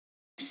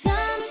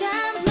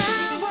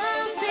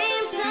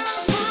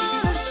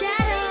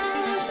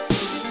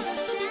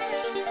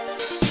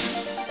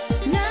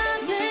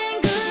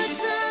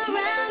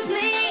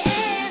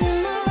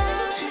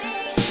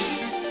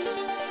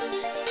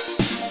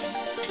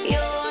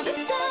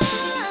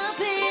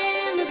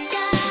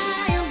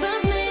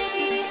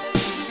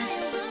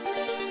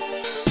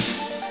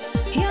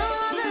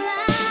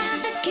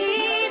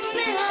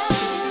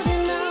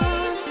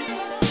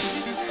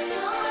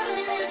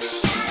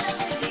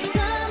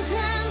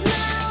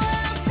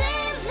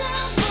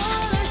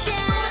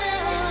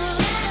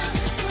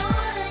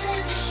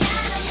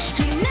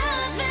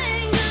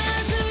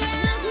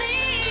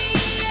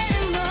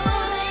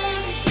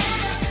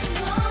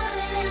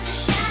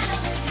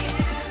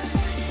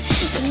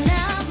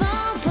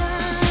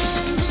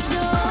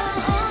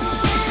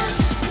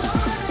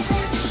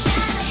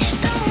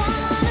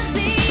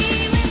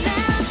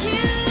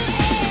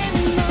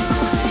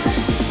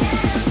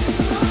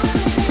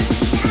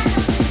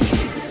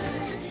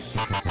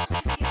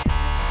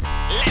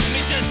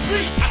just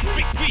free. I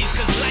spit freeze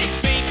cause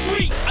life ain't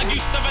sweet. I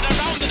used to run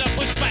around in a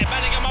push bike,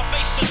 banging on my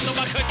face just so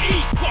I could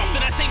eat. Got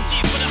after that same G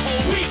for the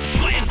whole week.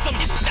 Got in some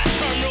shit that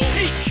turn real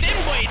heat. Them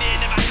boy they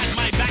never had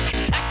my back.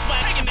 That's why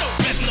I ain't no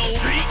red no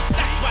street.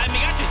 That's why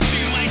me I just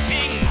do my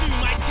thing. Do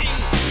my thing,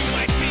 do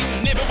my thing.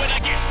 Never when I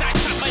get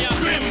sidetracked by a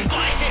grim.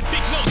 Gotta hit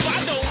big notes but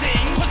I don't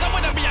sing. Cause I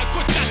wanna be a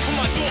good dad for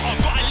my daughter.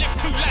 Gotta live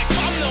two lives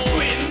but I'm no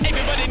twin.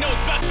 Everybody knows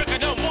blood thicker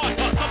than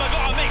water, so I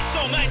gotta make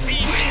sure my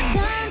team wins.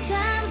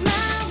 Sometimes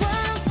my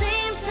world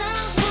seems so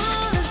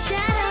full of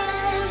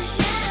shadows.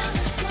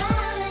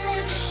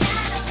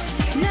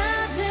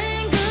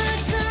 Nothing good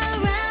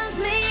surrounds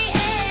me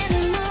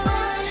anymore.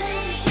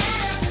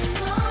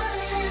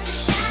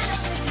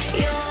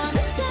 You're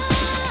the star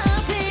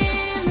up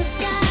in the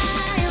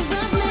sky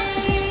above me.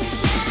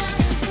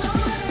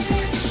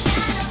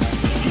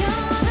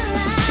 You're the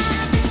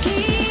light that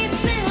keeps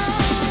me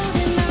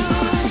holding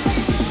on.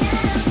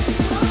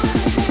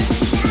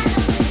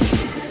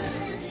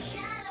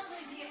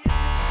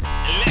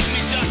 Let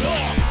me just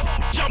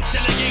jump to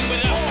the game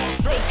with a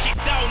throw kick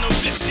down and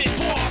flipped it.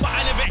 But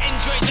I never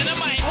enjoyed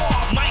dynamite.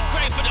 Might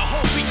cry for the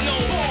whole week, no.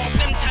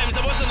 Them times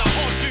I wasn't a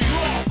hard food.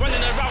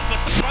 Running around for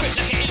some like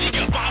an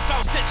idiot, but I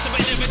found sense of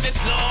I never did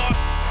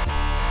lost.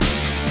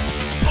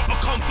 Gotta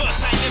come first,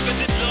 I never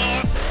did